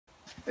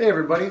Hey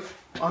everybody,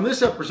 on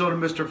this episode of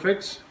Mr.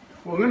 Fix,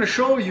 we're going to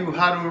show you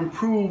how to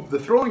improve the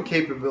throwing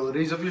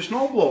capabilities of your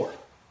snowblower.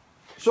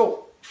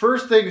 So,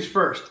 first things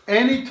first,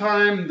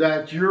 anytime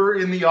that you're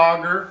in the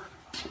auger,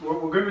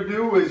 what we're going to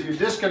do is you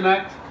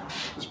disconnect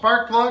the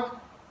spark plug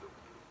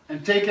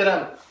and take it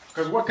out.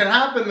 Because what can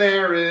happen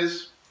there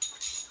is,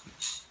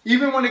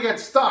 even when it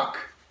gets stuck,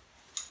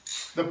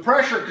 the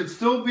pressure could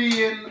still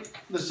be in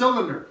the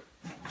cylinder.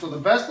 So the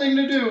best thing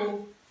to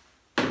do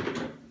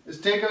is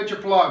take out your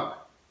plug.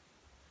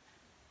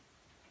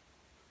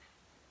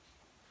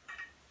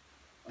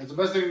 That's the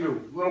best thing to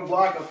do. Little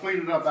block, I'll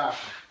clean it up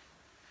after.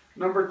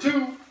 Number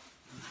two,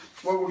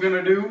 what we're going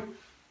to do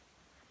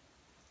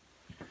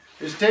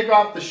is take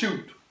off the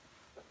chute.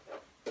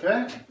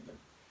 Okay?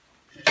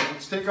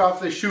 Let's take off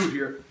this chute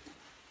here.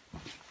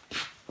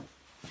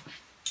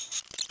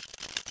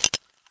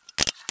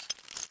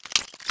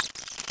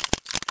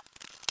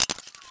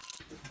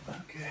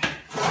 Okay,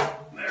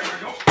 there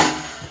we go.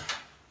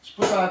 Let's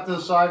put that to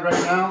the side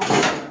right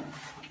now.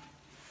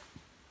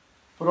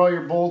 Put all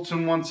your bolts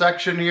in one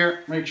section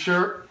here. Make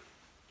sure.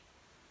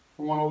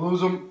 Don't want to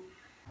lose them.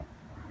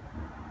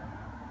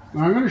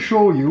 Now I'm going to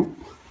show you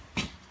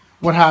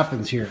what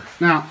happens here.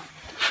 Now,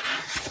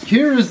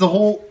 here is the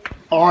whole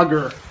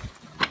auger,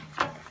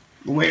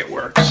 the way it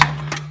works.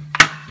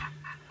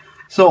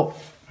 So,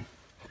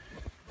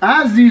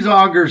 as these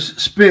augers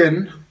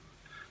spin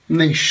and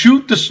they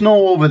shoot the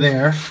snow over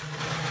there,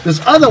 this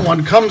other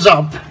one comes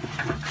up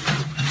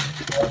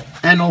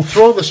and will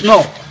throw the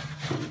snow.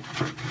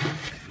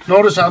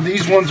 Notice how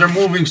these ones are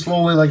moving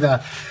slowly like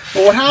that.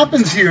 But what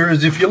happens here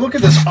is if you look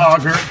at this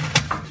auger,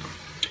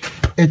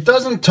 it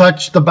doesn't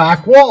touch the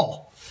back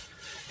wall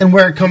and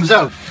where it comes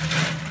out.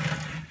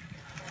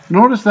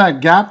 Notice that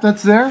gap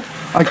that's there?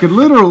 I could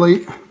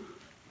literally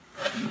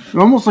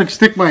almost like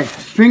stick my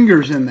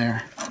fingers in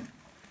there.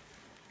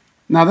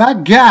 Now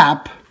that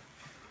gap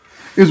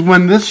is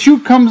when this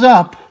chute comes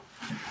up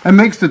and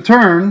makes the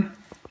turn,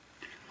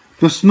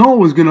 the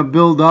snow is going to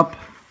build up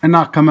and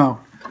not come out.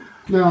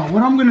 Now,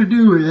 what I'm going to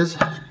do is,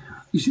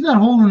 you see that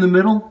hole in the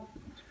middle?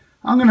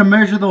 I'm going to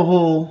measure the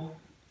hole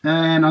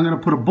and I'm going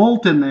to put a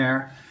bolt in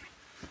there.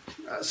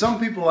 Some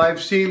people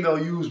I've seen,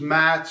 they'll use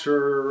mats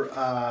or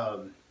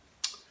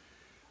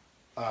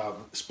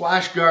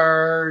splash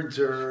guards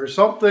or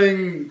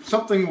something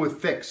with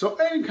thick. So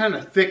any kind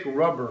of thick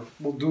rubber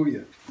will do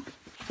you.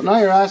 So now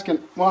you're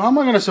asking, well, how am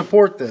I going to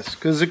support this?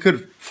 Because it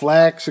could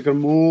flex, it could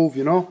move,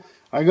 you know.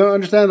 I gotta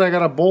understand that I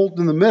got a bolt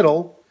in the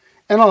middle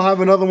and I'll have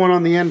another one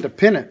on the end to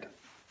pin it.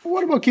 But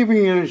what about keeping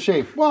it in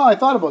shape? Well, I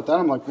thought about that.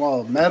 I'm like,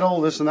 well,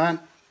 metal, this and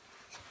that.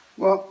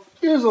 Well,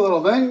 here's a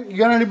little thing. You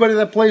got anybody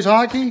that plays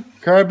hockey?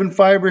 Carbon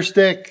fiber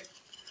stick.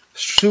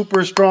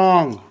 Super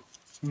strong.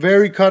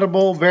 Very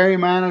cuttable, very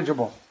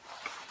manageable.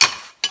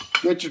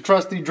 Get your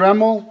trusty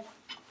Dremel.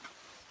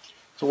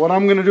 So what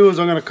I'm going to do is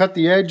I'm going to cut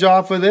the edge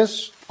off of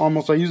this.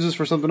 Almost I use this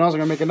for something else. I'm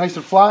going to make it nice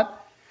and flat.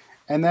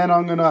 And then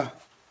I'm going to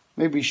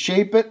maybe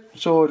shape it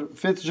so it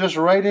fits just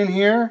right in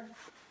here.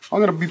 I'm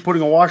going to be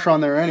putting a washer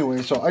on there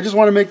anyway, so I just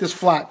want to make this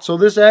flat. So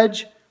this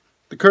edge,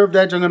 the curved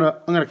edge, I'm going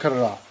to cut it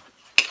off.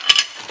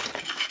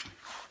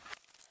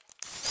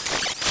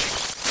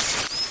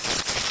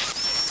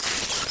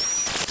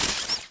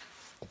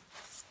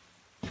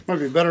 Might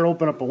be better to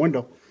open up a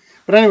window.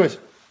 But anyways,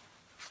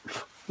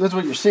 that's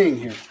what you're seeing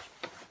here.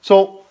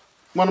 So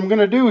what I'm going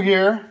to do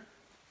here,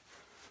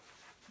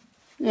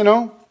 you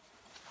know,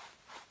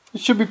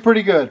 it should be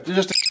pretty good.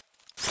 Just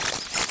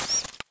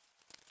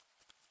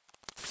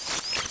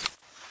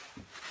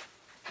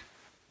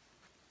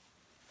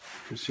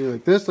you see,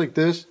 like this.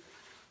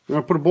 I'm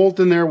going to put a bolt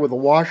in there with a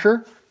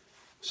washer,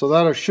 so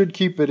that should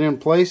keep it in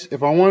place.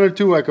 If I wanted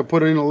to, I could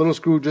put in a little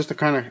screw just to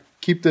kind of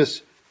keep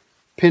this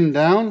pinned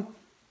down.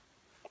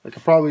 I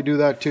could probably do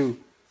that too.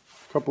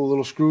 A couple of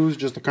little screws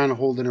just to kind of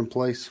hold it in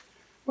place.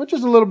 But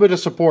just a little bit of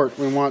support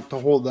we want to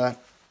hold that.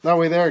 That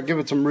way there, give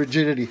it some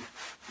rigidity.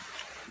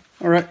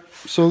 Alright,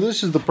 so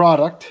this is the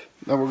product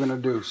that we're going to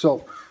do.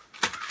 So,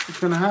 what's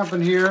going to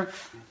happen here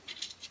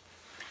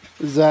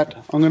is that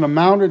I'm going to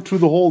mount it through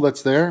the hole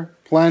that's there,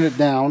 plant it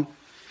down.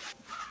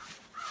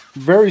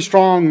 Very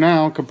strong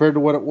now compared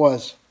to what it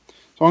was.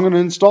 So I'm going to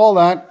install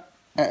that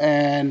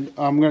and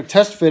I'm going to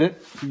test fit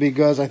it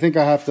because I think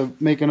I have to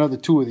make another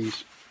 2 of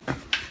these.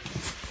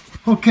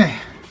 Okay,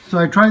 so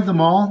I tried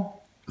them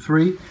all,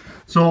 3.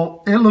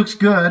 So it looks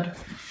good.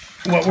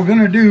 What we're going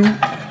to do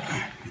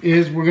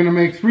is we're going to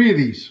make 3 of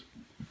these.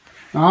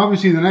 Now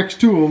obviously the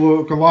next 2 will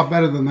look a lot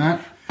better than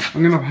that.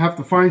 I'm going to have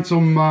to find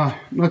some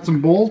nuts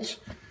and bolts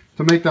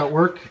to make that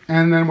work.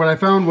 And then what I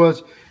found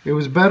was it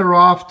was better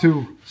off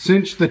to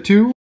cinch the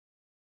 2.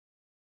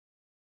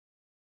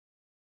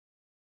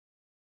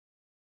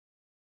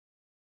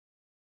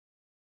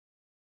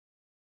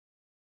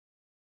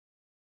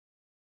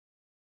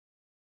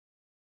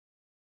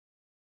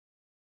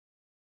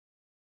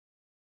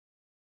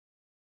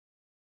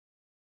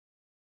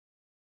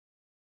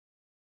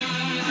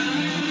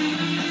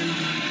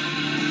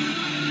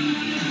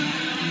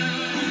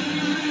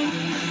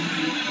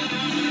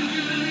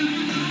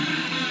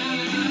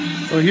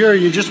 So here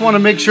you just want to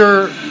make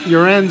sure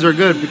your ends are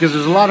good because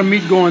there's a lot of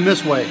meat going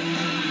this way.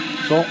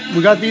 So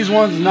we got these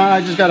ones. Now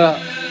I just got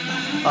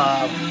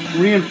to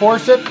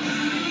reinforce it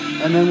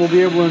and then we'll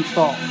be able to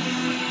install.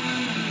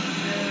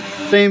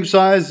 Same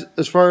size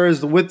as far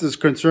as the width is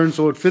concerned,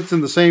 so it fits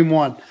in the same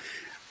one.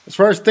 As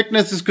far as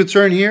thickness is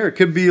concerned here, it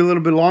could be a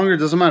little bit longer. It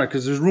doesn't matter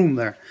because there's room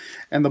there.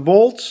 And the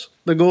bolts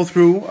that go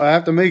through, I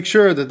have to make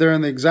sure that they're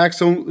in the exact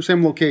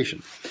same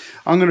location.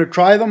 I'm going to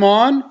try them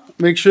on,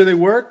 make sure they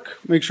work,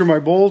 make sure my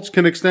bolts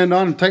can extend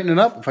on and tighten it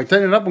up. If I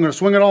tighten it up, I'm going to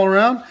swing it all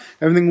around.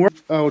 Everything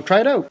works. I'll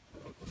try it out.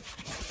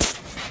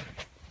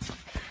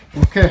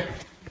 Okay.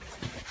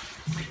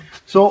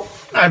 So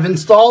I've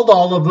installed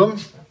all of them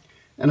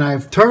and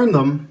I've turned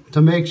them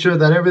to make sure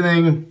that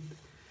everything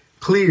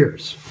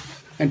clears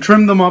and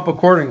trim them up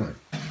accordingly.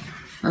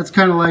 That's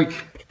kind of like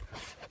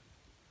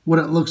what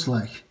it looks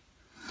like.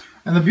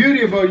 And the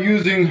beauty about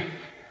using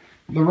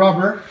the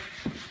rubber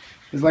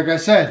is, like I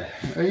said,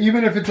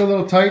 even if it's a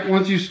little tight,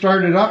 once you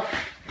start it up,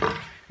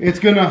 it's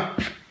gonna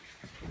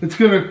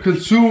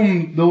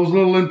consume those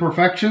little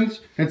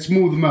imperfections and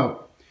smooth them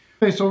out.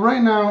 Okay, so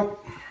right now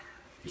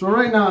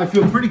I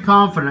feel pretty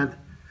confident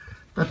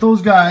that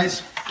those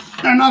guys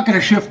are not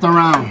gonna shift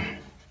around.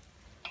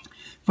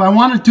 If I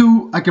wanted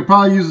to, I could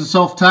probably use a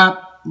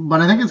self-tap,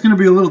 but I think it's gonna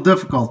be a little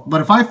difficult.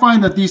 But if I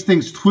find that these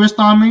things twist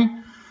on me,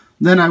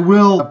 then I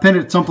will pin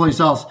it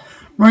someplace else.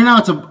 Right now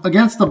it's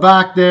against the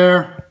back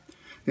there.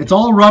 It's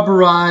all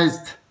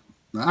rubberized.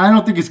 I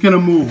don't think it's gonna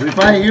move. If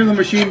I hear the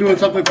machine doing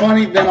something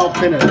funny, then I'll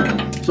pin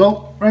it.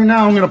 So right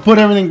now I'm gonna put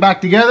everything back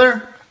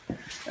together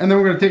and then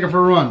we're gonna take it for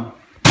a run.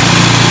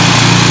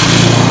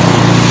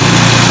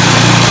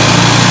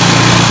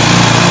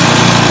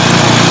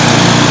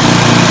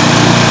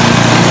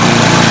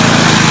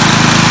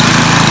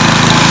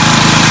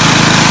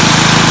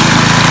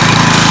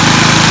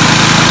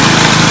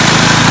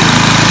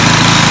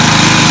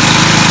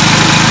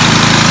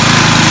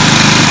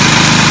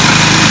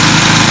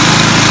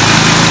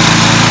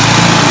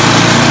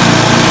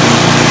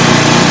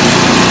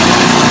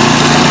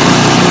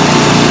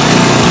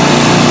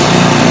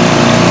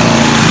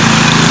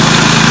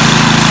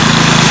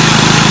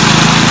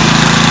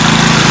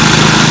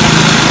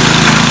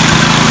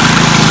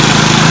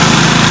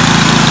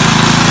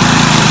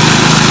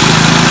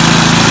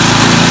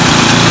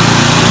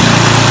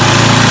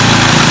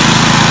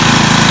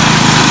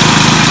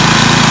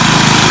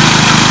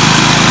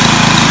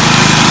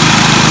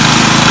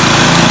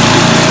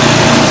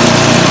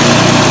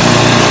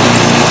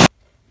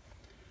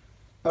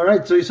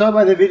 Alright, so you saw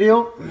by the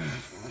video,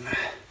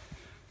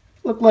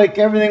 looked like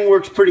everything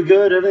works pretty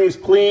good, everything's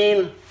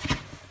clean.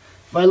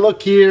 If I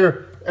look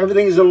here,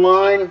 everything's in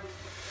line,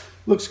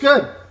 looks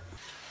good.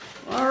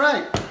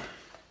 Alright,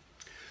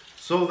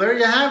 so there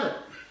you have it.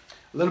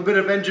 A little bit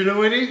of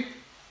ingenuity,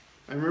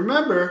 and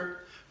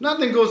remember,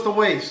 nothing goes to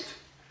waste,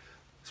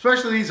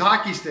 especially these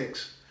hockey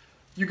sticks.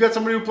 You got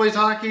somebody who plays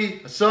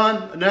hockey, a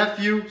son, a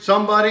nephew,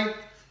 somebody,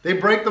 they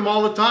break them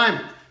all the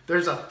time.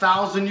 There's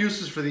 1,000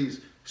 uses for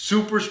these.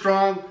 Super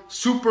strong,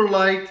 super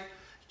light,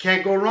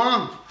 can't go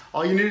wrong.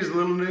 All you need is a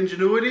little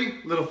ingenuity,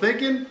 a little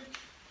thinking,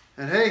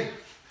 and hey,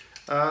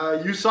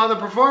 you saw the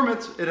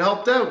performance, it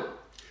helped out.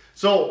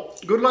 So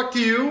good luck to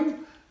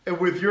you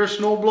with your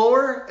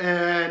snowblower,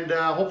 and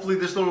hopefully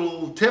this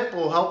little tip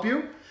will help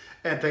you.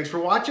 And thanks for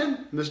watching,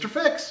 Mr.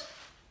 Fix.